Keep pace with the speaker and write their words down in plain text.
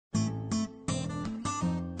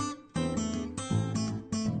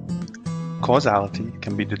Causality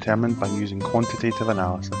can be determined by using quantitative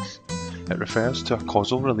analysis. It refers to a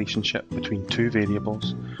causal relationship between two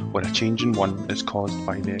variables where a change in one is caused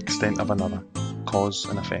by the extent of another, cause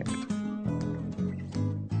and effect.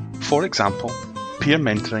 For example, peer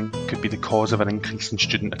mentoring could be the cause of an increase in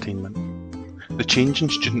student attainment. The change in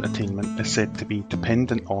student attainment is said to be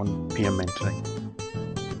dependent on peer mentoring.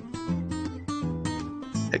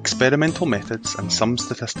 Experimental methods and some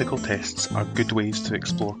statistical tests are good ways to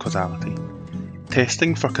explore causality.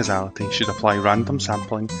 Testing for causality should apply random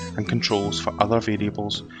sampling and controls for other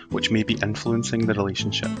variables which may be influencing the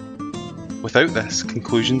relationship. Without this,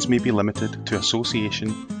 conclusions may be limited to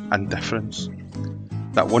association and difference,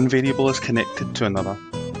 that one variable is connected to another,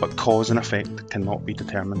 but cause and effect cannot be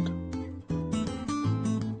determined.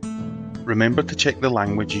 Remember to check the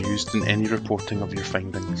language used in any reporting of your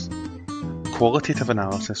findings. Qualitative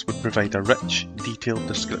analysis would provide a rich, detailed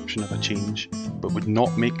description of a change, but would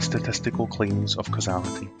not make statistical claims of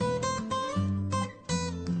causality.